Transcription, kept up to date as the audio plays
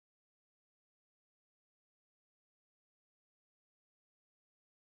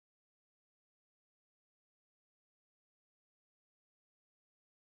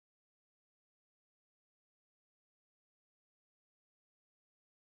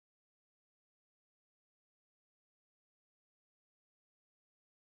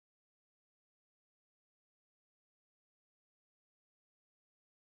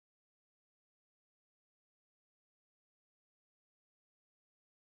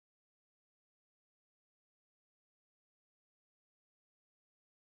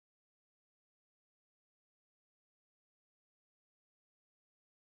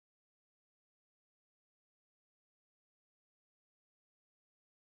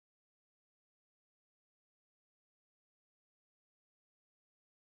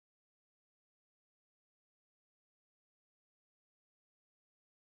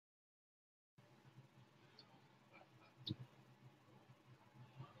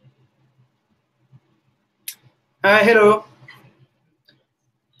Hi, hello.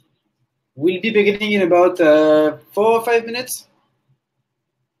 We'll be beginning in about 4 or 5 minutes.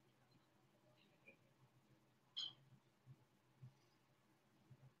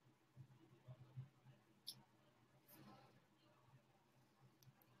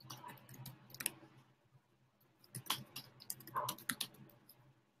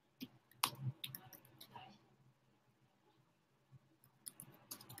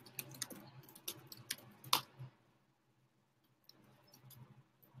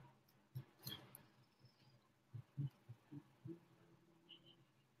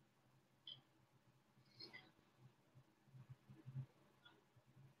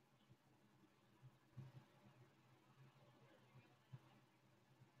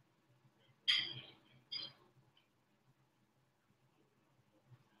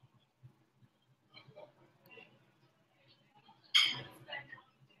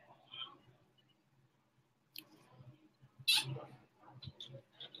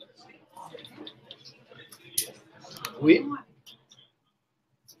 Oui.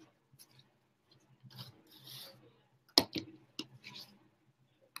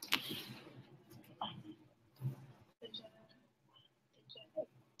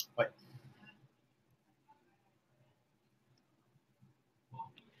 Ouais.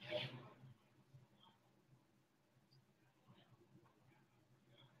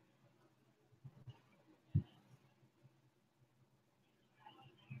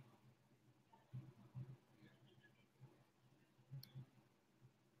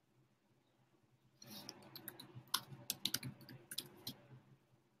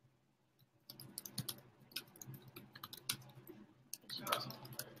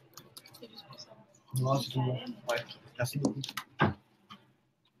 Non, c'est tout bon. Ouais. Merci beaucoup.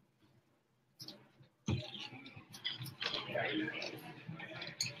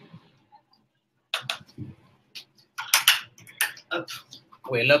 Hop.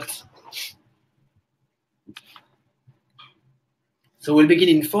 We're locked. So we'll begin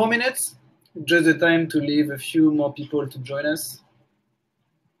in 4 minutes. Just the time to leave a few more people to join us.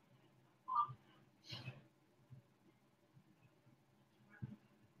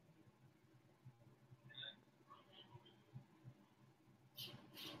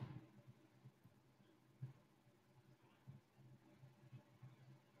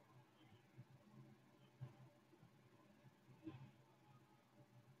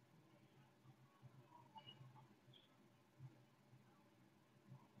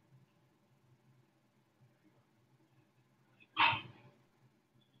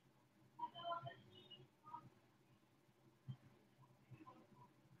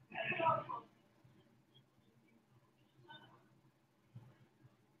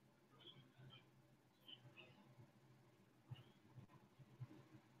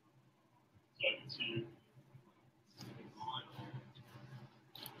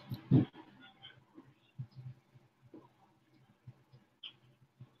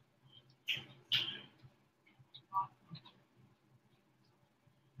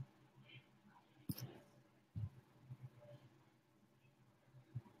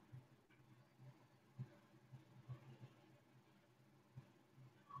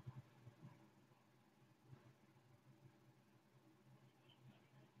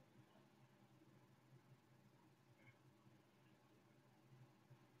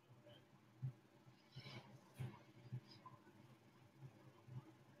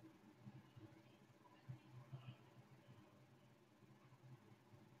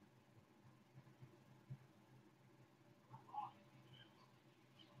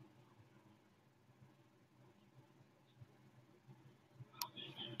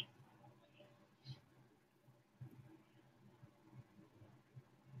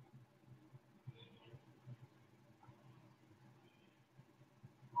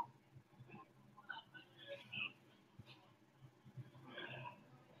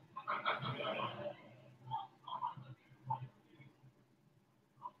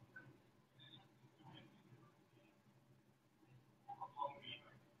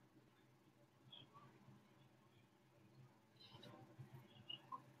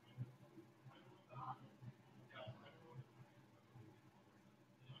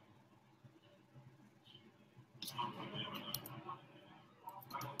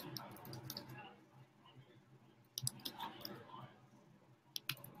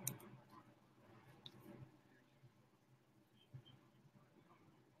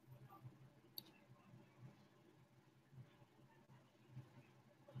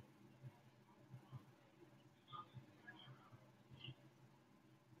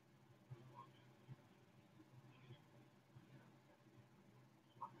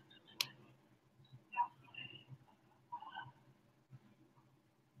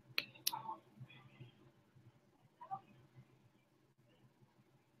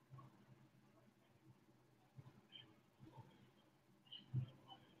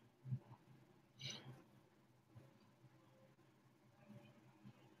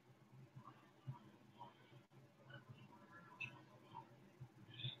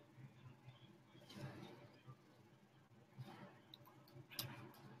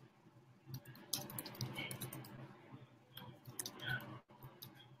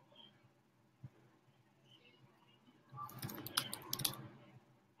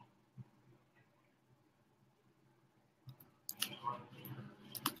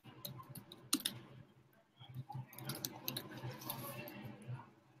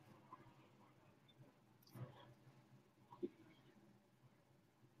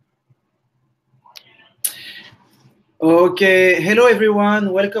 Okay, hello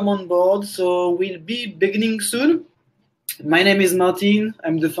everyone, welcome on board. So we'll be beginning soon. My name is Martin.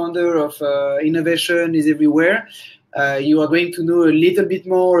 I'm the founder of Innovation is Everywhere. You are going to know a little bit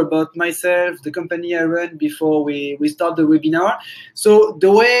more about myself, the company I run before we start the webinar. So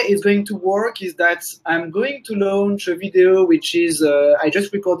the way it's going to work is that I'm going to launch a video which is, I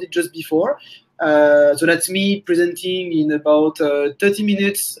just recorded just before. So that's me presenting in about 30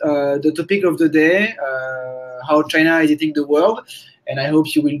 minutes the topic of the day, how China is eating the world. And I hope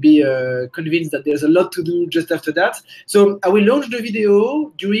you will be convinced that there's a lot to do just after that. So I will launch the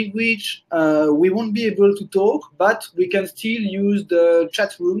video during which we won't be able to talk, but we can still use the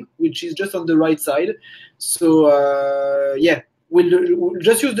chat room, which is just on the right side. So yeah, we'll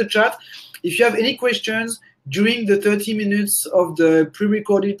just use the chat. If you have any questions during the 30 minutes of the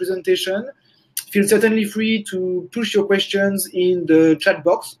pre-recorded presentation, feel certainly free to push your questions in the chat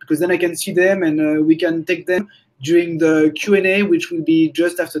box, because then I can see them and we can take them during the Q&A, which will be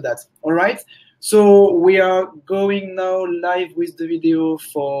just after that. All right? So we are going now live with the video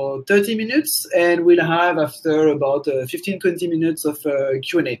for 30 minutes, and we'll have after about 15-20 minutes of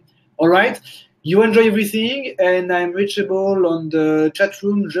Q&A. All right? You enjoy everything, and I'm reachable on the chat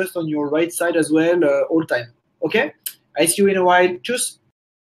room just on your right side as well all time. Okay? I see you in a while. Cheers.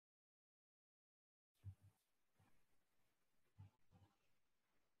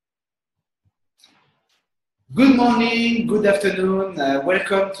 Good morning, good afternoon.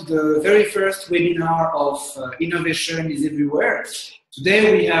 Welcome to the very first webinar of Innovation is Everywhere.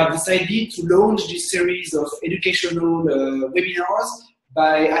 Today we have decided to launch this series of educational webinars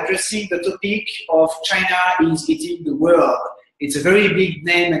by addressing the topic of China is eating the world. It's a very big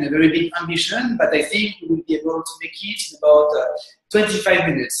name and a very big ambition, but I think we will be able to make it in about 25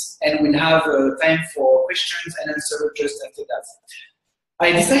 minutes, and we'll have time for questions and answers just after that.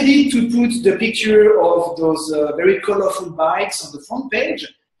 I decided to put the picture of those very colorful bikes on the front page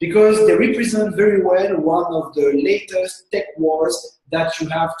because they represent very well one of the latest tech wars that you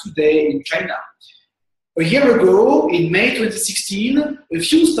have today in China. A year ago, in May 2016, a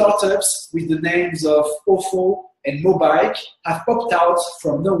few startups with the names of Ofo and Mobike have popped out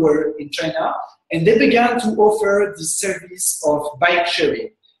from nowhere in China, and they began to offer the service of bike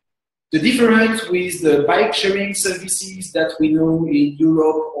sharing. The difference with the bike sharing services that we know in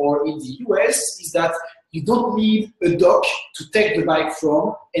Europe or in the US is that you don't need a dock to take the bike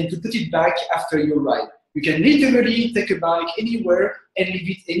from and to put it back after your ride. You can literally take a bike anywhere and leave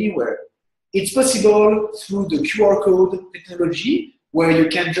it anywhere. It's possible through the QR code technology, where you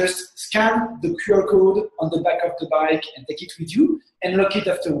can just scan the QR code on the back of the bike and take it with you and lock it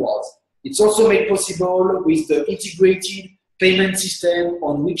afterwards. It's also made possible with the integrated payment system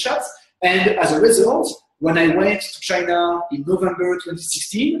on WeChat. And as a result, when I went to China in November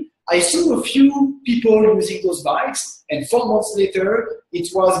 2016, I saw a few people using those bikes, and 4 months later, it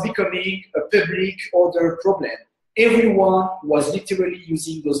was becoming a public order problem. Everyone was literally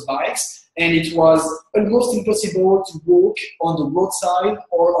using those bikes, and it was almost impossible to walk on the roadside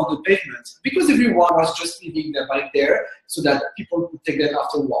or on the pavement because everyone was just leaving their bike there so that people could take them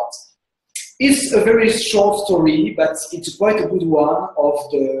afterwards. It's a very short story, but it's quite a good one of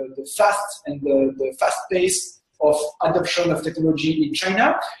the fast and the fast pace of adoption of technology in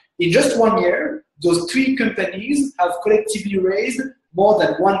China. In just 1 year, those 3 companies have collectively raised more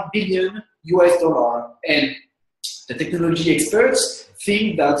than $1 billion US. And the technology experts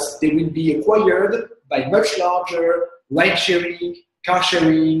think that they will be acquired by much larger ride-sharing,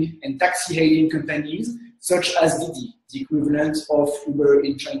 car-sharing, and taxi-hailing companies, such as Didi, the equivalent of Uber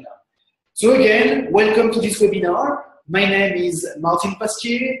in China. So again, welcome to this webinar. My name is Martin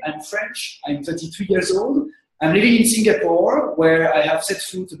Pasquier. I'm French. I'm 33 years old. I'm living in Singapore, where I have set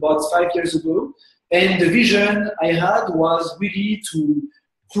foot about 5 years ago. And the vision I had was really to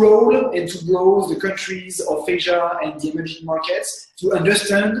crawl and to grow the countries of Asia and the emerging markets to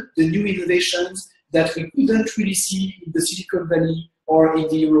understand the new innovations that we couldn't really see in the Silicon Valley or in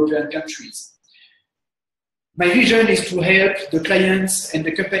the European countries. My vision is to help the clients and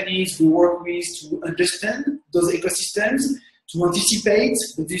the companies we work with to understand those ecosystems, to anticipate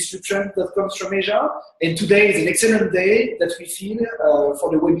the disruption that comes from Asia. And today is an excellent day that we feel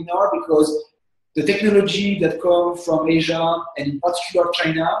for the webinar, because the technology that comes from Asia, and in particular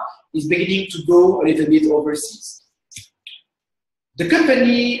China, is beginning to go a little bit overseas. The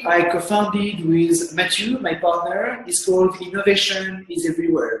company I co-founded with Matthew, my partner, is called Innovation is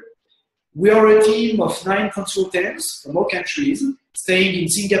Everywhere. We are a team of 9 consultants from all countries, staying in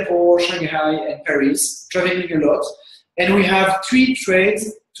Singapore, Shanghai, and Paris, traveling a lot. And we have 3 trades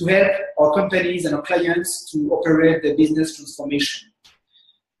to help our companies and our clients to operate their business transformation.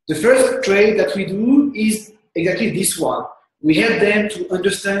 The first trade that we do is exactly this one. We help them to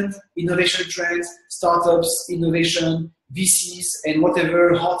understand innovation trends, startups, innovation, VCs, and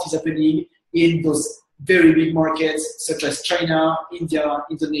whatever hot is happening in those very big markets such as China, India,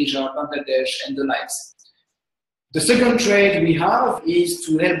 Indonesia, Bangladesh, and the likes. The second trade we have is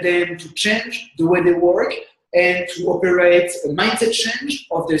to help them to change the way they work and to operate a mindset change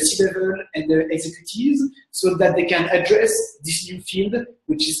of their C-level and their executives so that they can address this new field,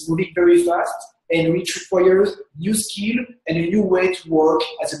 which is moving very fast and which requires new skill and a new way to work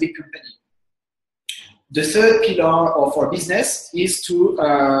as a big company. The third pillar of our business is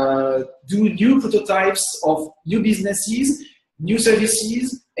to do new prototypes of new businesses, new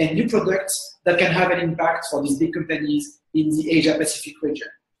services, and new products that can have an impact for these big companies in the Asia-Pacific region.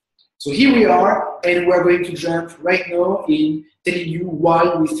 So here we are, and we're going to jump right now in telling you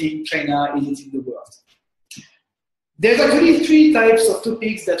why we think China is leading the world. There's actually three types of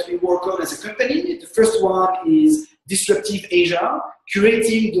topics that we work on as a company. The first one is disruptive Asia,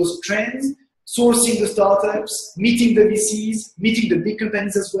 curating those trends, sourcing the startups, meeting the VCs, meeting the big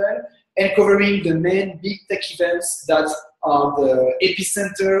companies as well, and covering the main big tech events that are the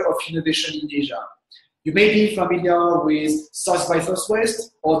epicenter of innovation in Asia. You may be familiar with South by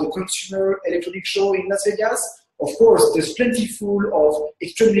Southwest or the Consumer Electronics Show in Las Vegas. Of course, there's plenty full of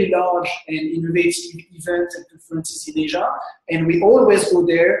extremely large and innovative events and conferences in Asia, and we always go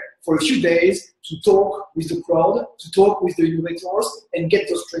there for a few days to talk with the crowd, to talk with the innovators, and get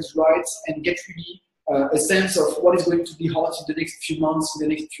those trends right, and get really a sense of what is going to be hot in the next few months, in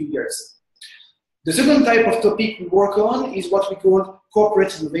the next few years. The second type of topic we work on is what we call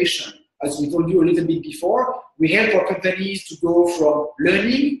corporate innovation. As we told you a little bit before, we help our companies to go from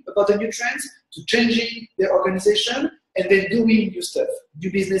learning about the new trends to changing their organization and then doing new stuff,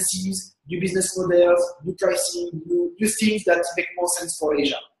 new businesses, new business models, new pricing, new things that make more sense for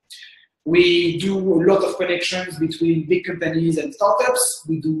Asia. We do a lot of connections between big companies and startups.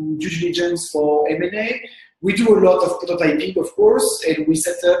 We do due diligence for M&A. We do a lot of prototyping, of course, and we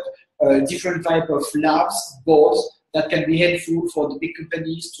set up different type of labs, boards, that can be helpful for the big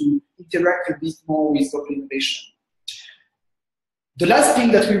companies to interact a bit more with local innovation. The last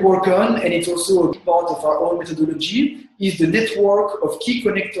thing that we work on, and it's also a big part of our own methodology, is the network of key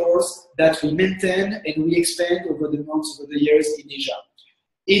connectors that we maintain and we expand over the months, over the years in Asia.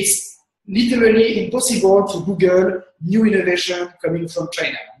 It's literally impossible to Google new innovation coming from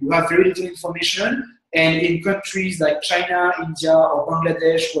China. You have very little information, and in countries like China, India, or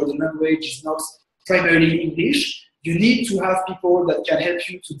Bangladesh, where the language is not primarily English, you need to have people that can help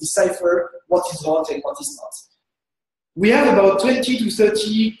you to decipher what is hot and what is not. We have about 20 to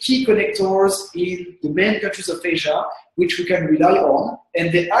 30 key connectors in the main countries of Asia, which we can rely on,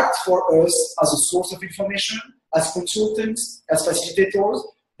 and they act for us as a source of information, as consultants, as facilitators.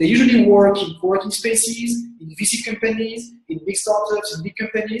 They usually work in co-working spaces, in VC companies, in big startups, in big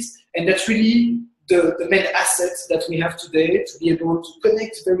companies, and that's really the main assets that we have today to be able to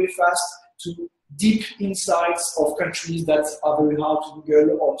connect very fast to deep insights of countries that are very hard to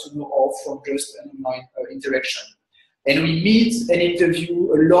Google or to know of from just an online interaction. And we meet and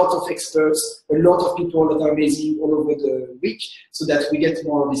interview a lot of experts, a lot of people that are amazing all over the week so that we get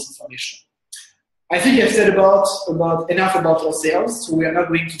more of this information. I think I've said enough about ourselves, so we are now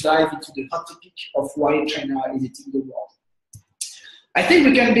going to dive into the hot topic of why China is leading the world. I think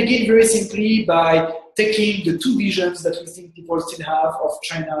we can begin very simply by taking the two visions that we think people still have of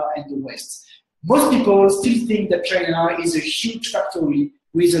China and the West. Most people still think that China is a huge factory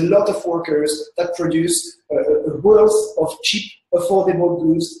with a lot of workers that produce a wealth of cheap, affordable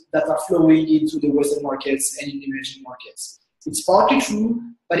goods that are flowing into the Western markets and in the emerging markets. It's partly true,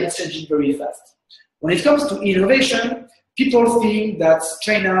 but it's changing very fast. When it comes to innovation, people think that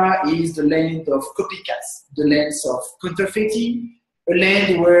China is the land of copycats, the land of counterfeiting, a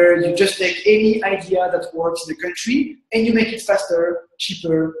land where you just take any idea that works in the country and you make it faster,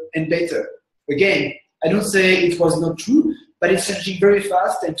 cheaper, and better. Again, I don't say it was not true, but it's changing very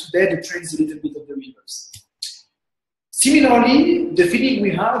fast, and today the trend is a little bit of the reverse. Similarly, the feeling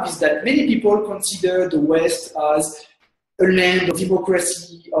we have is that many people consider the West as a land of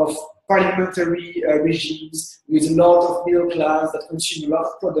democracy, of parliamentary regimes, with a lot of middle class that consume a lot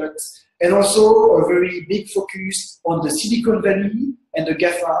of products, and also a very big focus on the Silicon Valley and the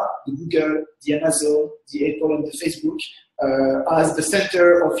GAFA, the Google, the Amazon, the Apple, and the Facebook, as the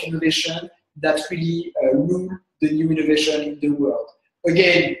center of innovation that really rule the new innovation in the world.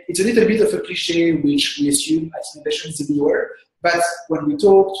 Again, it's a little bit of a cliche, which we assume that innovation is everywhere, but when we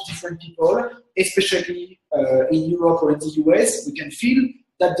talk to different people, especially in Europe or in the US, we can feel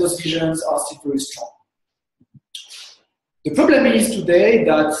that those visions are still very strong. The problem is today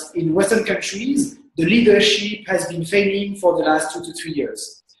that in Western countries, the leadership has been failing for the last 2 to 3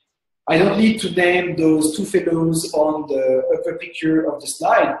 years. I don't need to name those two fellows on the upper picture of the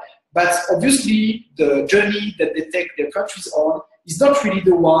slide, but obviously the journey that they take their countries on is not really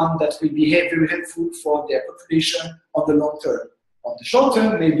the one that will be very helpful for their population on the long term. On the short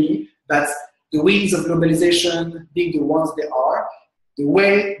term, maybe, but the wings of globalization being the ones they are, the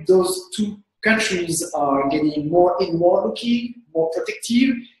way those two countries are getting more inward-looking, more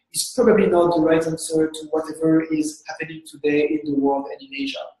protective, is probably not the right answer to whatever is happening today in the world and in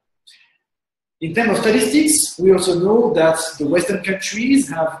Asia. In terms of statistics, we also know that the Western countries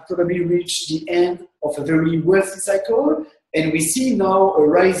have probably reached the end of a very wealthy cycle, and we see now a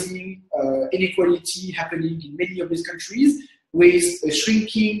rising inequality happening in many of these countries with a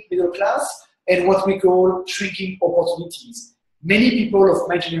shrinking middle class and what we call shrinking opportunities. Many people of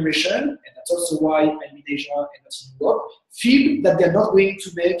my generation, and that's also why I'm in Asia and not in Europe, feel that they're not going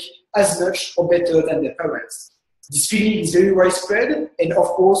to make as much or better than their parents. This feeling is very widespread and of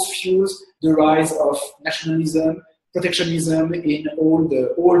course fuels the rise of nationalism, protectionism in all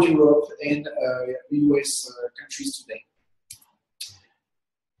Europe and US countries today.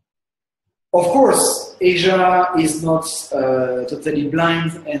 Of course, Asia is not totally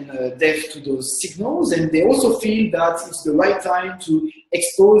blind and deaf to those signals, and they also feel that it's the right time to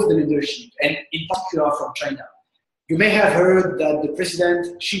expose the leadership, and in particular from China. You may have heard that the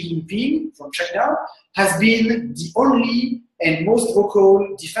President Xi Jinping from China has been the only and most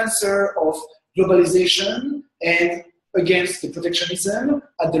vocal defensor of globalization and against the protectionism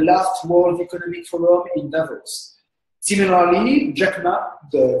at the last World Economic Forum in Davos. Similarly, Jack Ma,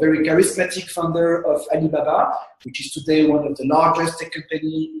 the very charismatic founder of Alibaba, which is today one of the largest tech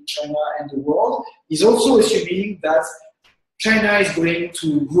companies in China and the world, is also assuming that China is going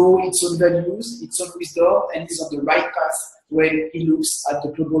to grow its own values, its own wisdom, and is on the right path when he looks at the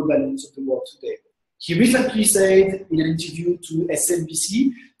global balance of the world today. He recently said in an interview to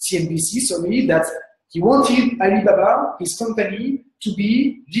CNBC, that he wanted Alibaba, his company, to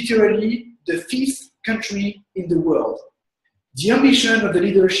be literally the fifth country in the world. The ambition of the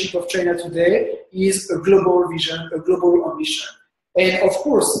leadership of China today is a global vision, a global ambition. And of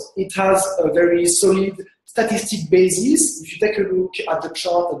course, it has a very solid statistic basis. If you take a look at the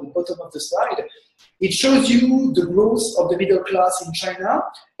chart at the bottom of the slide, it shows you the growth of the middle class in China,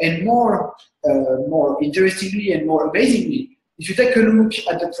 and more interestingly and more amazingly, if you take a look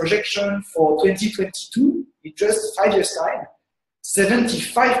at the projection for 2022, in just 5 years' time,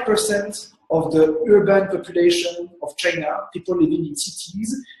 75% of the urban population of China, people living in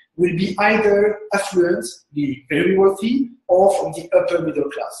cities, will be either affluent, be very wealthy, or from the upper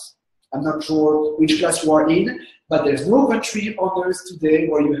middle class. I'm not sure which class you are in, but there's no country on earth today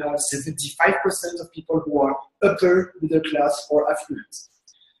where you have 75% of people who are upper middle class or affluent.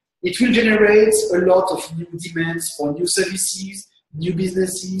 It will generate a lot of new demands for new services, new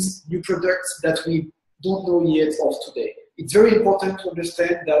businesses, new products that we don't know yet of today. It's very important to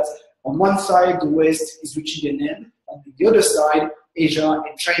understand that on one side, the West is reaching an end, and on the other side, Asia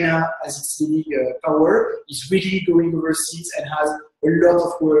and China, as its leading power, is really going overseas and has a lot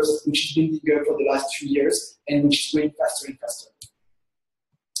of work which is building up for the last few years and which is going faster and faster.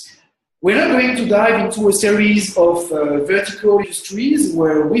 We're not going to dive into a series of vertical histories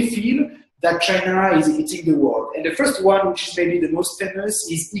where we feel that China is eating the world. And the first one, which is maybe the most famous,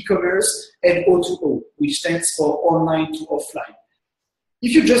 is e-commerce and O2O, which stands for online to offline.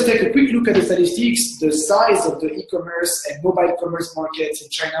 If you just take a quick look at the statistics, the size of the e-commerce and mobile commerce markets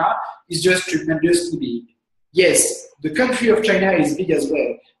in China is just tremendously big. Yes, the country of China is big as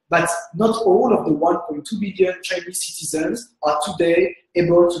well, but not all of the 1.2 billion Chinese citizens are today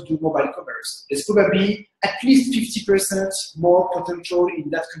able to do mobile commerce. There's probably at least 50% more potential in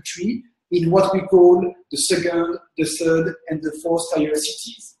that country in what we call the second, the third, and the fourth tier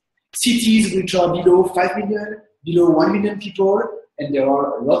cities. Cities which are below 5 million, below 1 million people, and there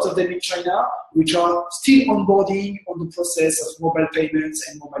are a lot of them in China, which are still onboarding on the process of mobile payments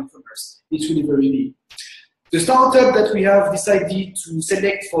and mobile commerce. It's really very big. The startup that we have decided to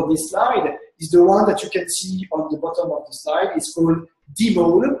select for this slide is the one that you can see on the bottom of the slide. It's called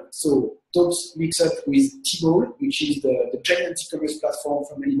Dmall. So don't mix up with Tmall, which is the giant e-commerce platform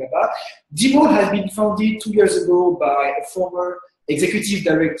from Alibaba. Dmall has been founded 2 years ago by a former executive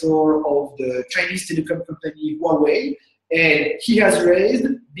director of the Chinese telecom company Huawei, and he has raised,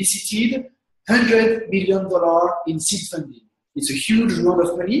 visited $100 million in seed funding. It's a huge amount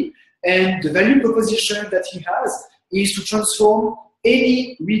of money, and the value proposition that he has is to transform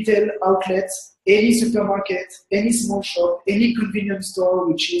any retail outlet, any supermarket, any small shop, any convenience store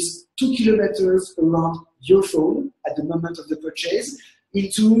which is 2 kilometers around your phone at the moment of the purchase,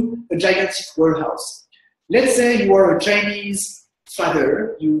 into a gigantic warehouse. Let's say you are a Chinese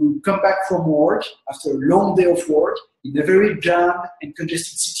father, you come back from work after a long day of work in a very jammed and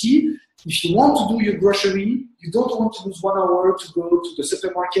congested city. If you want to do your grocery, you don't want to lose 1 hour to go to the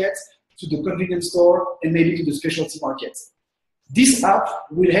supermarket, to the convenience store, and maybe to the specialty market. This app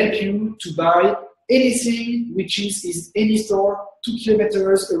will help you to buy anything which is in any store 2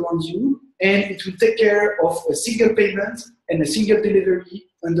 kilometers around you, and it will take care of a single payment and a single delivery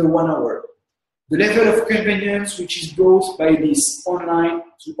under 1 hour. The level of convenience which is brought by this online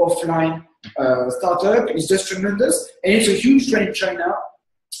to offline startup is just tremendous, and it's a huge trend in China.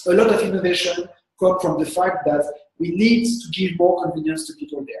 A lot of innovation comes from the fact that we need to give more convenience to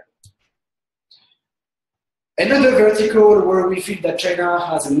people there. Another vertical where we feel that China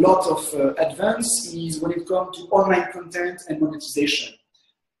has a lot of advance is when it comes to online content and monetization.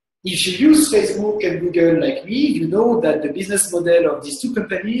 If you use Facebook and Google like me, you know that the business model of these two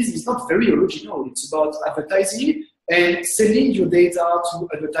companies is not very original. It's about advertising and selling your data to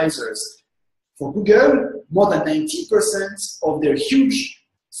advertisers. For Google, more than 90% of their huge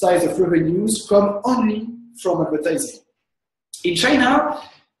size of revenues come only from advertising. In China,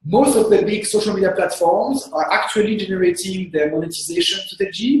 most of the big social media platforms are actually generating their monetization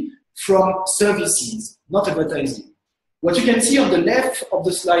strategy from services, not advertising. What you can see on the left of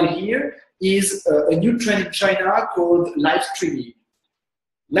the slide here is a new trend in China called live streaming.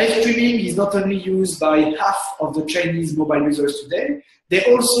 Live streaming is not only used by half of the Chinese mobile users today, they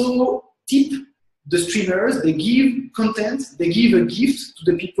also tip the streamers, they give content, they give a gift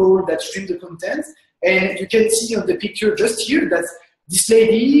to the people that stream the content. And you can see on the picture just here that this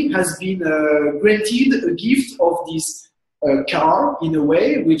lady has been granted a gift of this car in a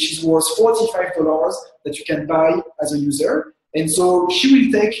way, which is worth $45 that you can buy as a user. And so she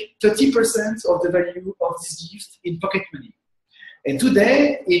will take 30% of the value of this gift in pocket money. And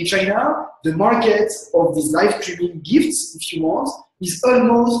today in China, the market of these live streaming gifts, if you want, is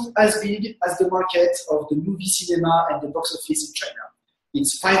almost as big as the market of the movie cinema and the box office in China.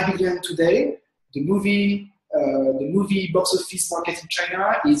 It's 5 billion today. The movie box office market in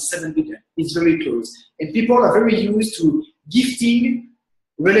China is 7 billion. It's very close. And people are very used to gifting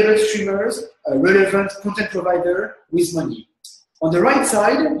relevant streamers, a relevant content provider with money. On the right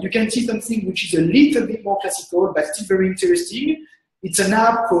side, you can see something which is a little bit more classical, but still very interesting. It's an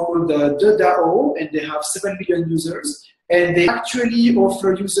app called The DAO, and they have 7 million users. And they actually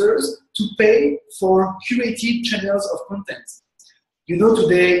offer users to pay for curated channels of content. You know,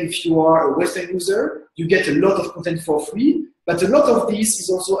 today, if you are a Western user, you get a lot of content for free, but a lot of this is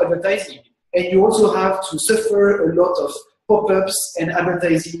also advertising. And you also have to suffer a lot of pop-ups and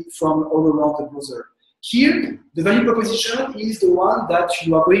advertising from all around the browser. Here, the value proposition is the one that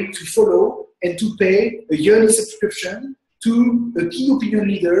you are going to follow and to pay a yearly subscription to a key opinion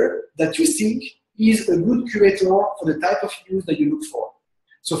leader that you think is a good curator for the type of news that you look for.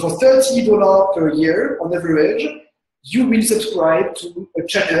 So for $30 per year on average, you will subscribe to a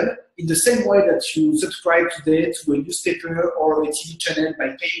channel in the same way that you subscribe today to a newspaper or a TV channel by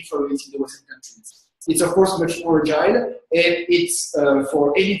paying for it in the Western countries. It's of course much more agile, and it's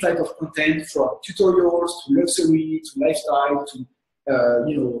for any type of content, from tutorials to luxury to lifestyle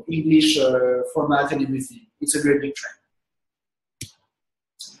to English format and everything. It's a very big trend.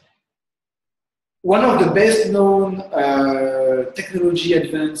 One of the best known technology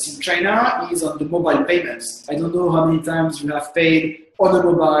advances in China is on the mobile payments. I don't know how many times you have paid on a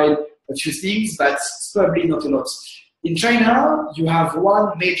mobile a few things, but it's probably not a lot. In China, you have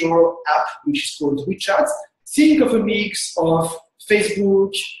one major app, which is called WeChat. Think of a mix of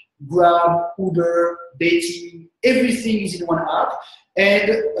Facebook, Grab, Uber, dating, everything is in one app.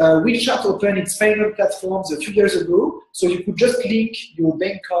 And WeChat opened its payment platforms a few years ago, so you could just link your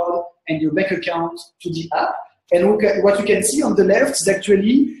bank card and your bank account to the app. And what you can see on the left is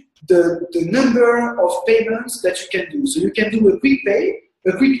actually the number of payments that you can do. So you can do a quick pay.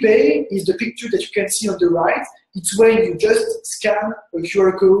 A quick pay is the picture that you can see on the right. It's when you just scan a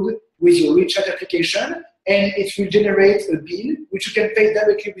QR code with your WeChat application, and it will generate a bill which you can pay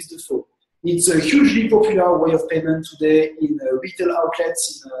directly with the phone. It's a hugely popular way of payment today in retail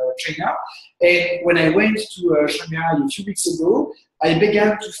outlets in China. And when I went to Shanghai a few weeks ago, I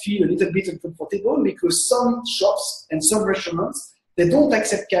began to feel a little bit uncomfortable because some shops and some restaurants, they don't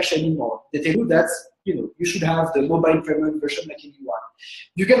accept cash anymore. They tell you that you should have the mobile payment version like anyone.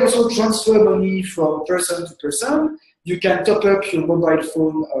 You can also transfer money from person to person. You can top up your mobile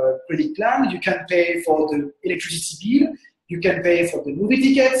phone credit plan. You can pay for the electricity bill. You can pay for the movie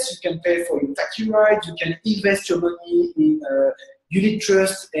tickets. You can pay for your taxi ride. You can invest your money in unit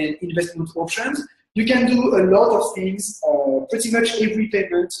trust and investment options. You can do a lot of things, pretty much every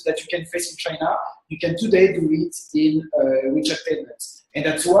payment that you can face in China, you can today do it in WeChat payments. And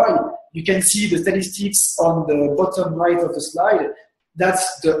that's why you can see the statistics on the bottom right of the slide.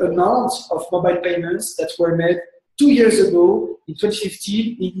 That's the amount of mobile payments that were made 2 years ago in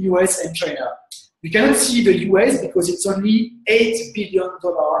 2015 in US and China. You cannot see the US because it's only $8 billion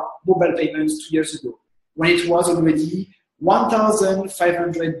mobile payments 2 years ago, when it was already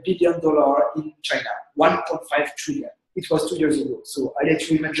 $1,500 billion in China, 1.5 trillion. It was 2 years ago. So I let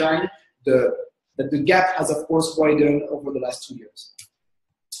you imagine that the gap has, of course, widened over the last 2 years.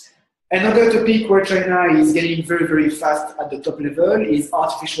 Another topic where China is getting very, very fast at the top level is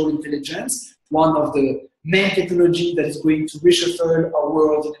artificial intelligence, one of the main technology that is going to reshuffle our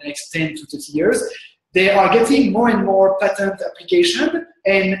world in the next 10 to 30 years. They are getting more and more patent application,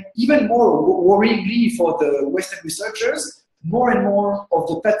 and even more worryingly for the Western researchers, more and more of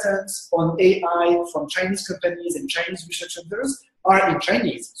the patents on AI from Chinese companies and Chinese research centers are in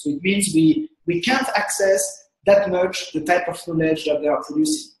Chinese. So it means we can't access that much the type of knowledge that they are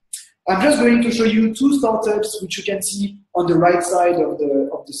producing. I'm just going to show you two startups which you can see on the right side of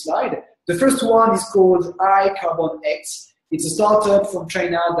the slide. The first one is called iCarbonX. It's a startup from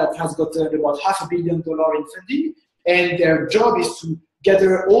China that has gotten about $500 million in funding, and their job is to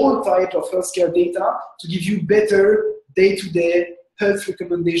gather all types of healthcare data to give you better day-to-day health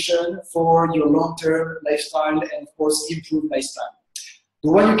recommendation for your long-term lifestyle and, of course, improved lifestyle.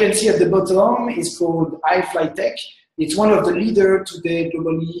 The one you can see at the bottom is called iFlyTech. It's one of the leaders today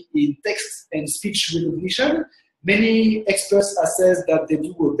globally in text and speech recognition. Many experts assess that they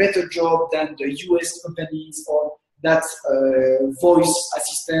do a better job than the US companies or that voice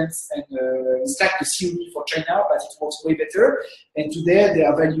assistants, and it's like the Siri for China, but it works way better. And today they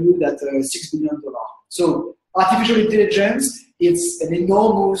are valued at $6 billion. So artificial intelligence, it's an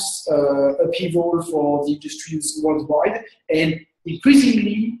enormous upheaval for the industries worldwide, and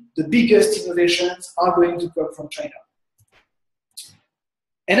increasingly the biggest innovations are going to come from China.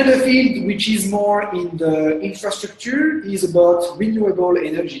 Another field which is more in the infrastructure is about renewable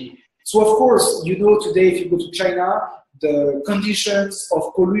energy. So of course, you know today if you go to China, the conditions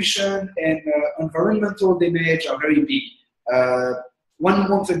of pollution and environmental damage are very big. 1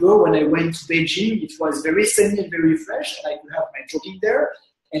 month ago when I went to Beijing, it was very sunny and very fresh, and I could have my jogging there.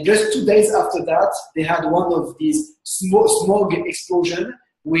 And just 2 days after that, they had one of these smog explosion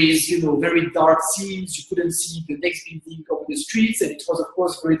with, very dark scenes. You couldn't see the next building over the streets, and it was, of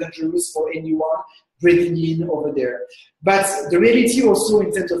course, very dangerous for anyone breathing in over there. But the reality also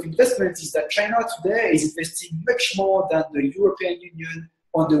in terms of investment is that China today is investing much more than the European Union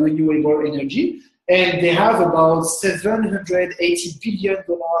on the renewable energy, and they have about $780 billion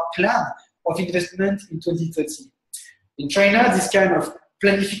plan of investment in 2030. In China, this kind of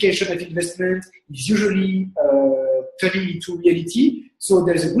planification of investment is usually turning into reality. So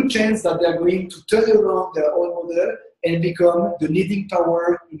there's a good chance that they're going to turn around their own model and become the leading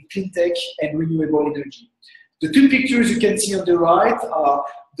power in clean tech and renewable energy. The two pictures you can see on the right are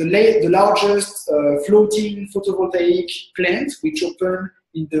the largest floating photovoltaic plant, which opened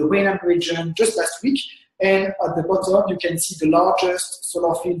in the Hunan region just last week. And at the bottom, you can see the largest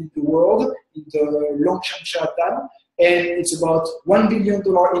solar field in the world, in the Longshansha Dam. And it's about $1 billion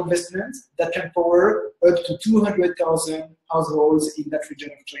investment that can power up to 200,000 households in that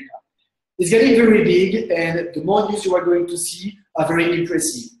region of China. It's getting very big, and the more news you are going to see are very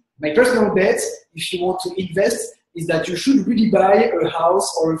impressive. My personal bet, if you want to invest, is that you should really buy a house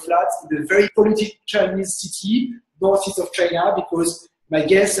or a flat in a very polluted Chinese city, northeast of China, because my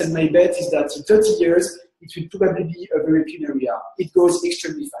guess and my bet is that in 30 years, it will probably be a very clean area. It goes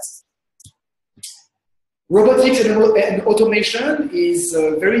extremely fast. Robotics and automation is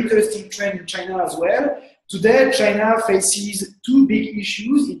a very interesting trend in China as well. Today, China faces two big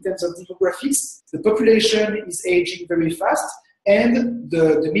issues in terms of demographics. The population is aging very fast, and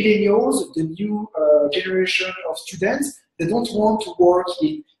the millennials, the new generation of students, they don't want to work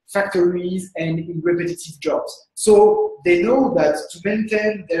in factories and in repetitive jobs. So they know that to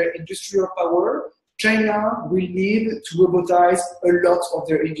maintain their industrial power, China will need to robotize a lot of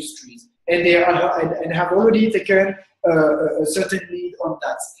their industries. And they have already taken a certain lead on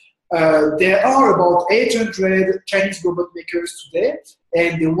that. There are about 800 Chinese robot makers today,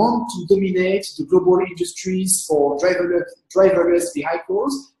 and they want to dominate the global industries for driverless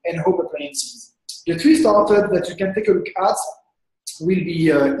vehicles and home appliances. The three startups that you can take a look at will be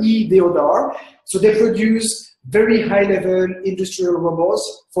eDeodar. So they produce very high-level industrial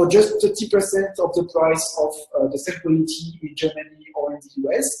robots for just 30% of the price of the same quality in Germany or in the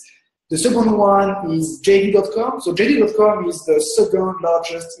US. The second one is JD.com. So JD.com is the second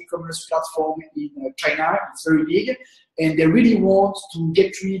largest e-commerce platform in China. It's very big, and they really want to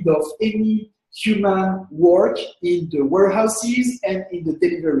get rid of any human work in the warehouses and in the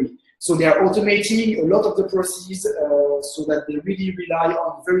delivery. So they are automating a lot of the processes so that they really rely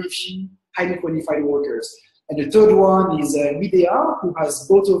on very few highly qualified workers. And the third one is Midea, who has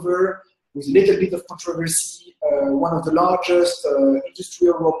bought over, with a little bit of controversy, one of the largest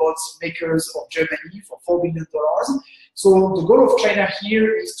industrial robots makers of Germany for $4 billion. So the goal of China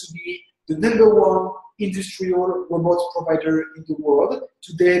here is to be the #1 industrial robot provider in the world.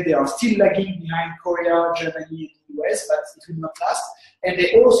 Today, they are still lagging behind Korea, Germany, and the US, but it will not last. And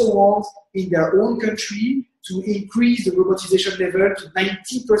they also want, in their own country, to increase the robotization level to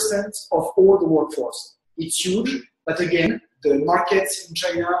 90% of all the workforce. It's huge, but again, the markets in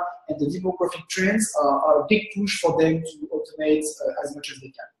China and the demographic trends are a big push for them to automate as much as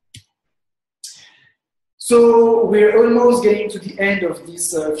they can. So we're almost getting to the end of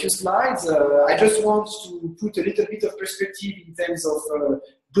these few slides. I just want to put a little bit of perspective in terms of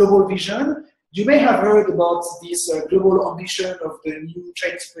global vision. You may have heard about this global ambition of the new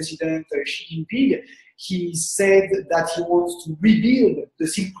Chinese president, Xi Jinping. He said that he wants to rebuild the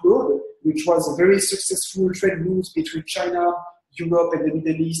Silk Road, which was a very successful trade route between China, Europe, and the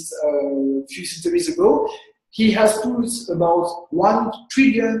Middle East a few centuries ago. He has put about $1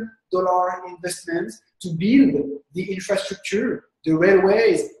 trillion investment to build the infrastructure, the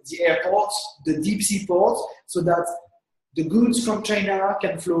railways, the airports, the deep sea ports, so that the goods from China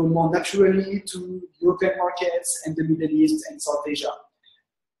can flow more naturally to European markets and the Middle East and South Asia.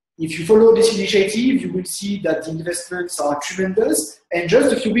 If you follow this initiative, you will see that the investments are tremendous. And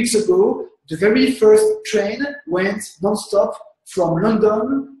just a few weeks ago, the very first train went non-stop from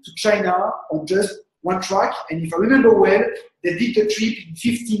London to China on just one track. And if I remember well, they did the trip in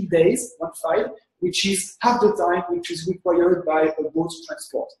 15 days, 1-5, which is half the time which is required by a boat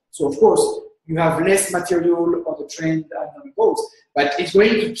transport. So of course, you have less material on the train than on the boat, but it's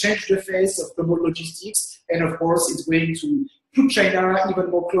going to change the face of global logistics. And of course, it's going to put China even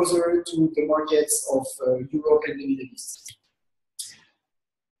more closer to the markets of Europe and the Middle East.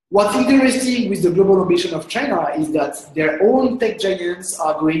 What's interesting with the global ambition of China is that their own tech giants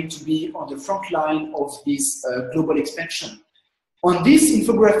are going to be on the front line of this global expansion. On these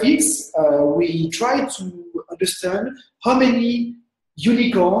infographics, we try to understand how many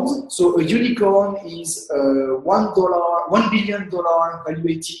unicorns, so a unicorn is $1 billion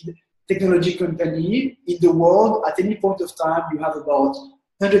valuated technology company in the world. At any point of time, you have about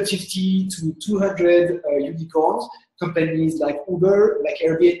 150 to 200 unicorns, companies like Uber, like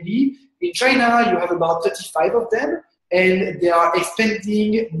Airbnb. In China, you have about 35 of them, and they are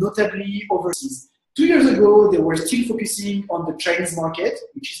expanding notably overseas. 2 years ago, they were still focusing on the Chinese market,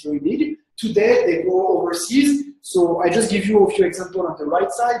 which is very big. Today, they go overseas. So I just give you a few examples on the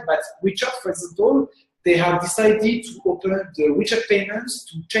right side, but WeChat, for example, they have decided to open the WeChat payments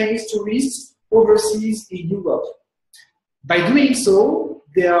to Chinese tourists overseas in Europe. By doing so,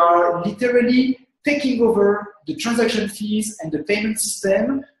 they are literally taking over the transaction fees and the payment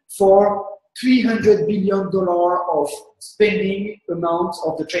system for $300 billion of spending amount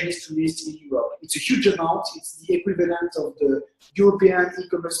of the Chinese tourists in Europe. It's a huge amount. It's the equivalent of the European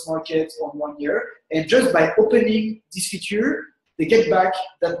e-commerce market on 1 year. And just by opening this feature, they get back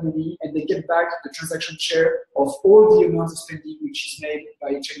that money and they get back the transaction share of all the amount of spending which is made by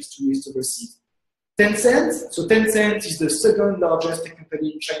Chinese tourists overseas. Tencent, so Tencent is the second largest tech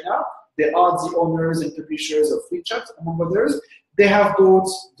company in China. They are the owners and publishers of WeChat, among others. They have bought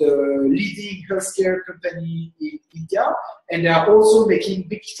the leading healthcare company in India, and they are also making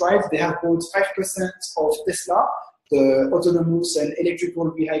big strides. They have bought 5% of Tesla, the autonomous and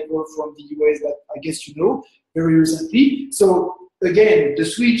electrical vehicle from the US that I guess you know, very recently. So again, the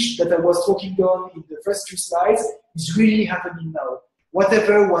switch that I was talking on in the first few slides is really happening now.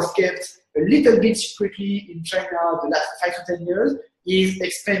 Whatever was kept a little bit secretly in China the last 5 to 10 years is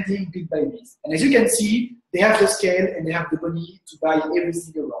expanding bit by bit. And as you can see, they have the scale and they have the money to buy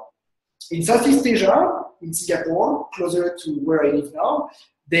everything around. In Southeast Asia, in Singapore, closer to where I live now,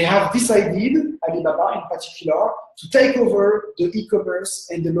 they have decided, Alibaba in particular, to take over the e-commerce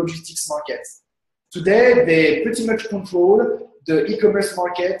and the logistics markets. Today, they pretty much control the e-commerce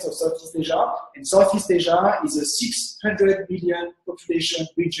market of Southeast Asia, and Southeast Asia is a 600 million population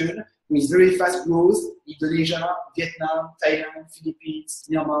region with very fast growth: Indonesia, Vietnam, Thailand, Philippines,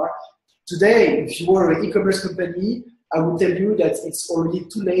 Myanmar. Today, if you were an e-commerce company, I would tell you that it's already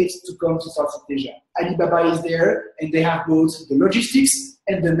too late to come to Southeast Asia. Alibaba is there, and they have both the logistics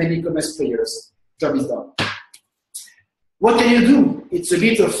and the main e-commerce players. Job is done. What can you do? It's a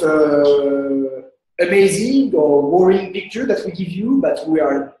bit of amazing or boring picture that we give you, but we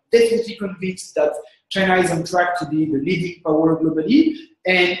are definitely convinced that China is on track to be the leading power globally.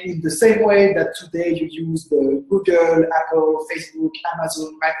 And in the same way that today you use the Google, Apple, Facebook,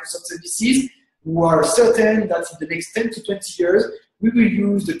 Amazon, Microsoft services, we are certain that in the next 10 to 20 years, we will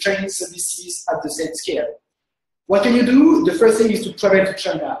use the Chinese services at the same scale. What can you do? The first thing is to travel to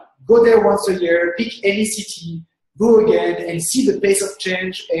China. Go there once a year, pick any city, go again and see the pace of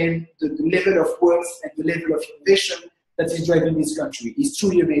change and the level of wealth and the level of innovation that is driving this country. It's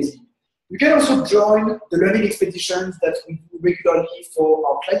truly amazing. You can also join the learning expeditions that we do regularly for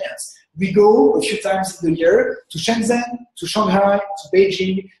our clients. We go a few times in the year to Shenzhen, to Shanghai, to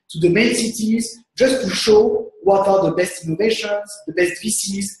Beijing, to the main cities, just to show what are the best innovations, the best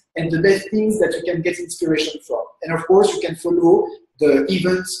VCs, and the best things that you can get inspiration from. And of course, you can follow the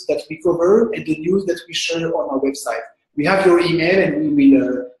events that we cover and the news that we share on our website. We have your email and we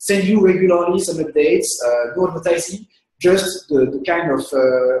will send you regularly some updates, no advertising, just the kind of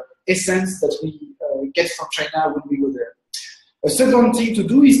essence that we get from China when we go there. A second thing to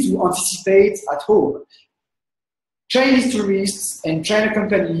do is to anticipate at home. Chinese tourists and China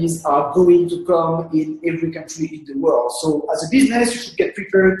companies are going to come in every country in the world. So as a business, you should get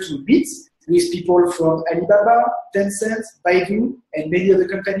prepared to meet with people from Alibaba, Tencent, Baidu, and many other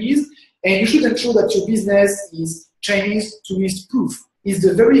companies. And you should ensure that your business is Chinese tourist proof. It's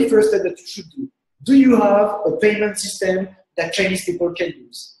the very first step that you should do. Do you have a payment system that Chinese people can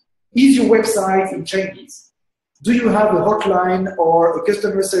use? Is your website in Chinese? Do you have a hotline or a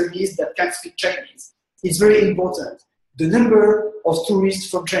customer service that can speak Chinese? It's very important. The number of tourists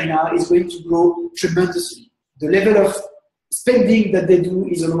from China is going to grow tremendously. The level of spending that they do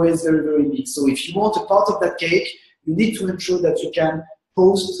is always very, very big. So if you want a part of that cake, you need to ensure that you can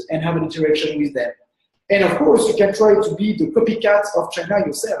host and have an interaction with them. And of course, you can try to be the copycat of China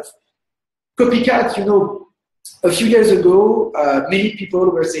yourself. Copycat, you know, a few years ago, many people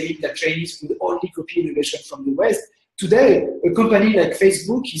were saying that Chinese would only copy innovation from the West. Today, a company like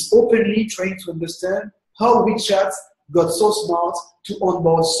Facebook is openly trying to understand how WeChat got so smart to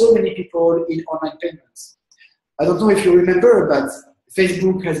onboard so many people in online payments. I don't know if you remember, but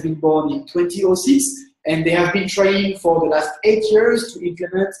Facebook has been born in 2006, and they have been trying for the last 8 years to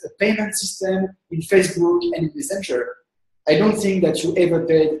implement a payment system in Facebook and in Messenger. I don't think that you ever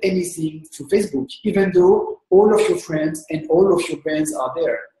paid anything through Facebook, even though all of your friends and all of your brands are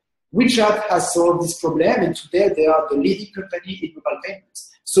there. WeChat has solved this problem, and today they are the leading company in mobile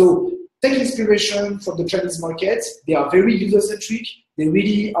payments. So take inspiration from the Chinese market. They are very user-centric. They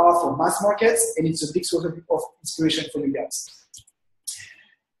really are for mass markets, and it's a big source of inspiration for you guys.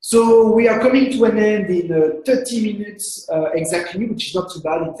 So we are coming to an end in 30 minutes exactly, which is not too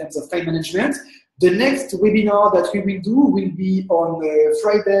bad in terms of time management. The next webinar that we will do will be on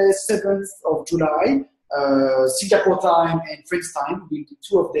Friday, 7th of July, Singapore time and French time. We'll do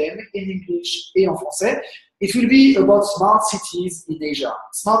two of them in English and en français. It will be about smart cities in Asia.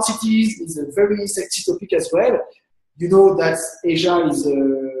 Smart cities is a very sexy topic as well. You know that Asia is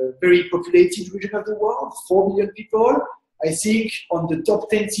a very populated region of the world, 4 billion people. I think on the top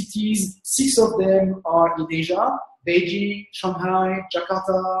 10 cities, 6 of them are in Asia: Beijing, Shanghai,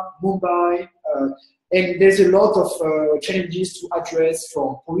 Jakarta, Mumbai. And there's a lot of challenges to address,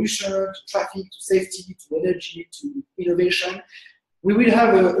 from pollution to traffic to safety to energy to innovation. We will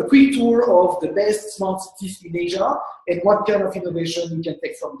have a quick tour of the best smart cities in Asia and what kind of innovation we can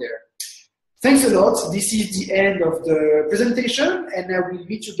take from there. Thanks a lot. This is the end of the presentation, and I will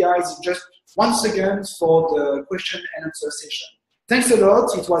meet you guys in just 1 second for the question and answer session. Thanks a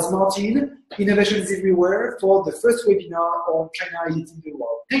lot. It was Martin, Innovation is Everywhere, for the first webinar on China leading the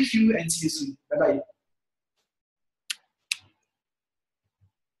world. Thank you and see you soon. Bye-bye.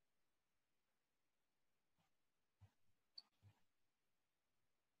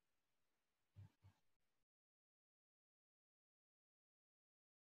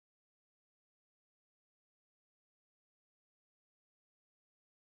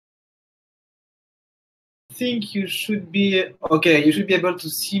 Think you should be okay. You should be able to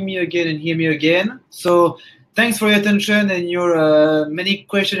see me again and hear me again. So thanks for your attention and your many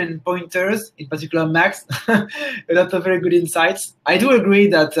questions and pointers, in particular Max. A lot of very good insights. I do agree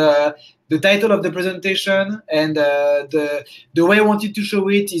that the title of the presentation and the way I wanted to show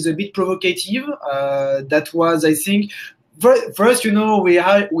it is a bit provocative. That was, I think, first, you know, we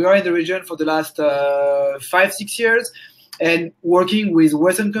are in the region for the last 5-6 years, and working with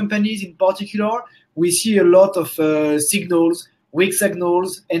Western companies in particular, we see a lot of signals, weak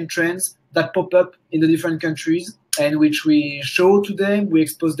signals and trends that pop up in the different countries, and which we show to them, we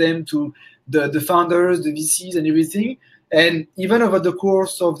expose them to the founders, the VCs and everything. And even over the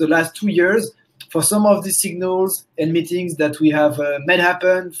course of the last 2 years, for some of the signals and meetings that we have made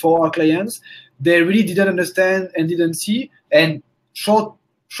happen for our clients, they really didn't understand and didn't see. And short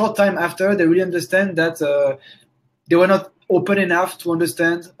time after, they really understand that they were not open enough to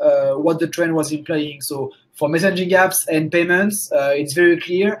understand what the trend was implying. So for messaging apps and payments, it's very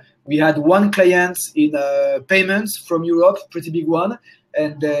clear. We had one client in payments from Europe, pretty big one,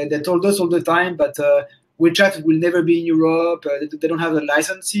 and they told us all the time, but WeChat will never be in Europe. They don't have the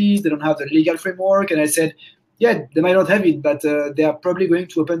licenses, they don't have the legal framework. And I said, yeah, they might not have it, but they are probably going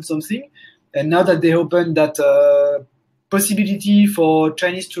to open something. And now that they opened that possibility for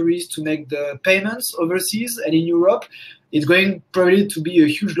Chinese tourists to make the payments overseas and in Europe, it's going probably to be a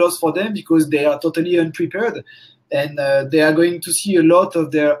huge loss for them because they are totally unprepared. And they are going to see a lot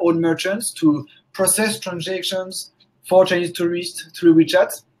of their own merchants to process transactions for Chinese tourists through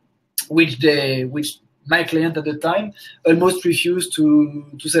WeChat, which my client at the time almost refused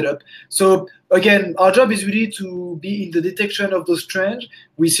to set up. So again, our job is really to be in the detection of those trends.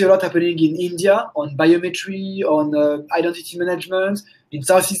 We see a lot happening in India on biometry, on identity management, in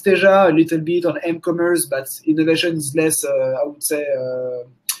Southeast Asia, a little bit on m-commerce, but innovation is less, I would say,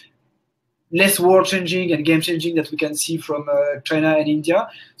 less world-changing and game-changing that we can see from China and India.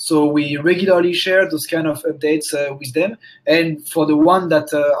 So we regularly share those kind of updates with them. And for the ones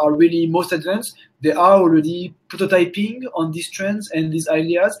that are really most advanced, they are already prototyping on these trends and these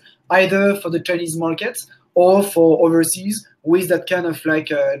ideas, either for the Chinese market or for overseas with that kind of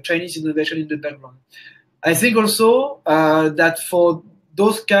like Chinese innovation in the background. I think also that for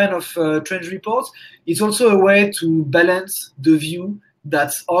those kind of trend reports, it's also a way to balance the view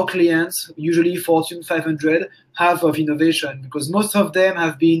that our clients, usually Fortune 500, have of innovation, because most of them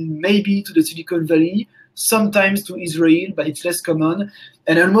have been maybe to the Silicon Valley, sometimes to Israel, but it's less common,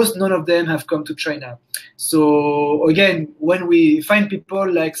 and almost none of them have come to China. So again, when we find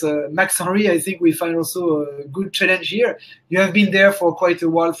people like Max Henry, I think we find also a good challenge here. You have been there for quite a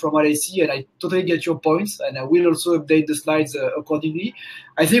while from what I see, and I totally get your points, and I will also update the slides accordingly.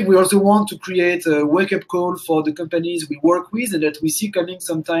 I think we also want to create a wake-up call for the companies we work with and that we see coming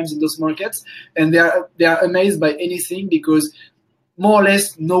sometimes in those markets, and they are amazed by anything because more or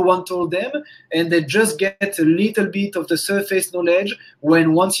less no one told them, and they just get a little bit of the surface knowledge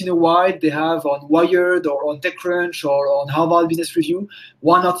when once in a while they have on Wired or on TechCrunch or on Harvard Business Review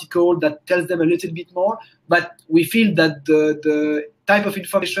one article that tells them a little bit more. But we feel that the type of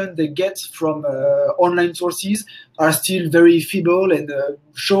information they get from online sources are still very feeble and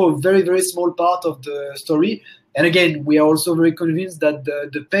show a very, very small part of the story. And again, we are also very convinced that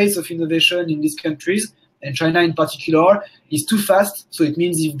the pace of innovation in these countries, and China in particular, is too fast. So it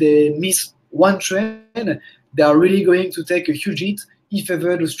means if they miss one trend, they are really going to take a huge hit if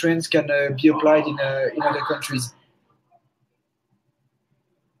ever those trends can be applied in other countries.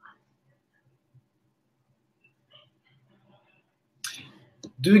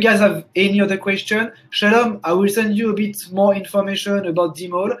 Do you guys have any other question? Shalom, I will send you a bit more information about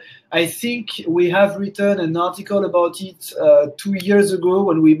Dmall. I think we have written an article about it 2 years ago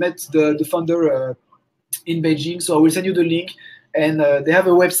when we met the founder in Beijing. So I will send you the link. And they have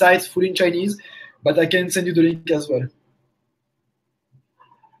a website fully in Chinese, but I can send you the link as well.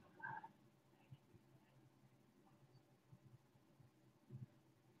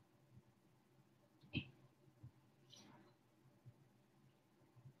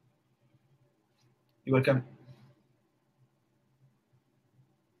 You're welcome.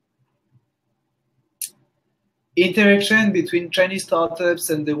 Interaction between Chinese startups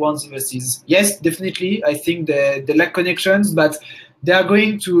and the ones overseas. Yes, definitely. I think they lack connections, but they're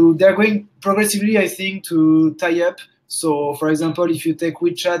going progressively, I think, to tie up. So, for example, if you take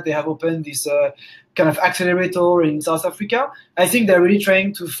WeChat, they have opened this kind of accelerator in South Africa. I think they're really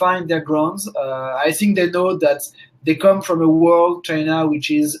trying to find their grounds. I think they know that they come from a world, China, which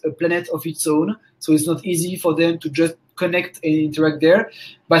is a planet of its own. So it's not easy for them to just connect and interact there.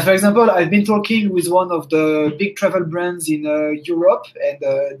 But for example, I've been talking with one of the big travel brands in Europe,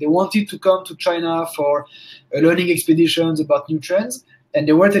 and they wanted to come to China for learning expeditions about new trends. And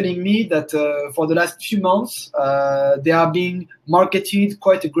they were telling me that for the last few months, they are being marketed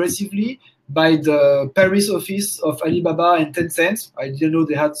quite aggressively by the Paris office of Alibaba and Tencent. I didn't know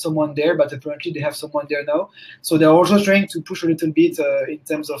they had someone there, but apparently they have someone there now. So they're also trying to push a little bit in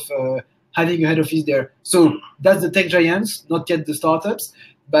terms of having a head office there. So that's the tech giants, not yet the startups.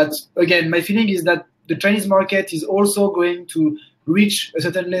 But again, my feeling is that the Chinese market is also going to reach a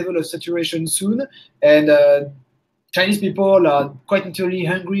certain level of saturation soon. And Chinese people are quite naturally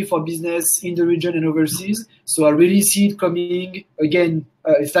hungry for business in the region and overseas. So I really see it coming again.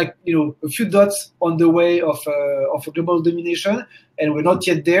 It's like, you know, a few dots on the way of a global domination, and we're not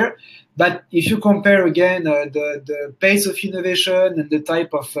yet there. But if you compare again the pace of innovation and the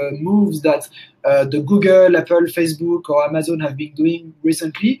type of moves that the Google, Apple, Facebook, or Amazon have been doing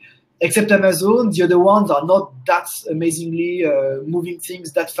recently, except Amazon, the other ones are not that amazingly moving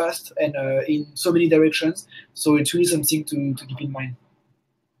things that fast and in so many directions. So it's really something to keep in mind.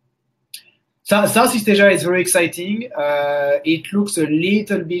 Southeast Asia is very exciting. It looks a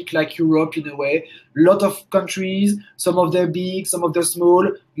little bit like Europe in a way. A lot of countries, some of them big, some of them small.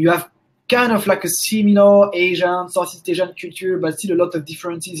 You have kind of like a similar Asian, Southeast Asian culture, but still a lot of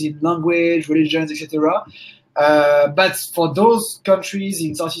differences in language, religions, etc. But for those countries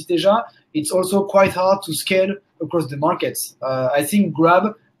in Southeast Asia, it's also quite hard to scale across the markets. I think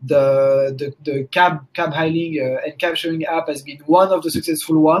Grab, the cab hailing and cab sharing app, has been one of the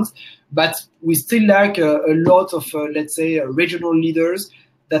successful ones, but we still lack a lot of, let's say, regional leaders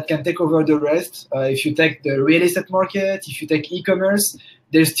that can take over the rest. If you take the real estate market, if you take e-commerce,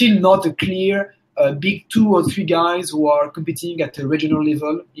 there's still not a clear big 2 or 3 guys who are competing at a regional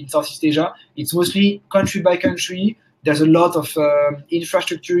level in Southeast Asia. It's mostly country by country. There's a lot of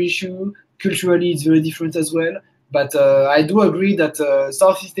infrastructure issue. Culturally, it's very different as well. But I do agree that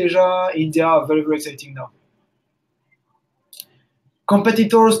Southeast Asia, India are very, very exciting now.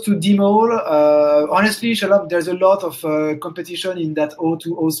 Competitors to Dmall, honestly, Shalom, there's a lot of competition in that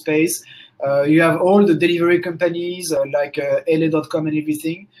O2O space. You have all the delivery companies like LA.com and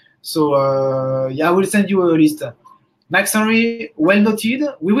everything. So yeah, I will send you a list. Max Henry, well noted.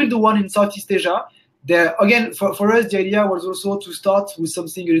 We will do one in Southeast Asia. There again, for us, the idea was also to start with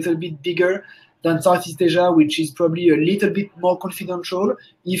something a little bit bigger than Southeast Asia, which is probably a little bit more confidential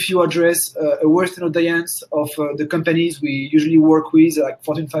if you address a Western audience of the companies we usually work with, like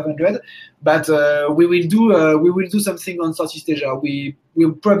Fortune 500. But we will do something on Southeast Asia. We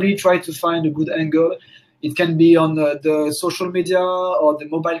will probably try to find a good angle. It can be on the social media or the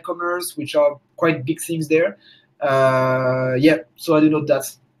mobile commerce, which are quite big things there. Yeah, so I do know that.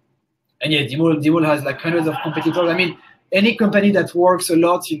 And yeah, Dmall has like hundreds of competitors. I mean, any company that works a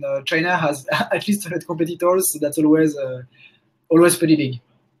lot in China has at least 100 competitors, so that's always pretty big.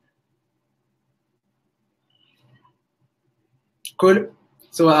 Cool.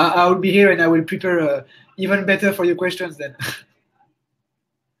 So I will be here and I will prepare even better for your questions then.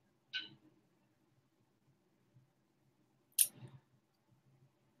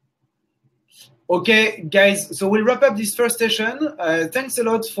 Okay, guys, so we'll wrap up this first session. Thanks a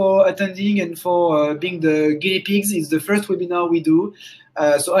lot for attending and for being the guinea pigs. It's the first webinar we do.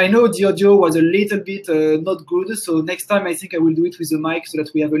 So I know the audio was a little bit not good. So next time I think I will do it with the mic so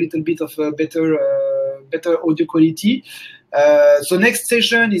that we have a little bit of better audio quality. So next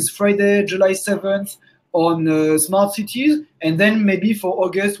session is Friday, July 7th on smart cities. And then maybe for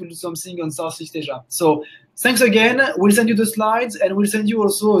August, we'll do something on Southeast Asia. So thanks again. We'll send you the slides and we'll send you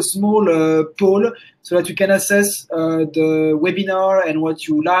also a small poll so that you can assess the webinar and what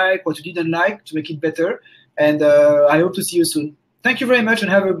you like, what you didn't like to make it better. And I hope to see you soon. Thank you very much and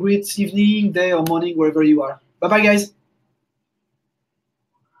have a great evening, day or morning, wherever you are. Bye-bye, guys.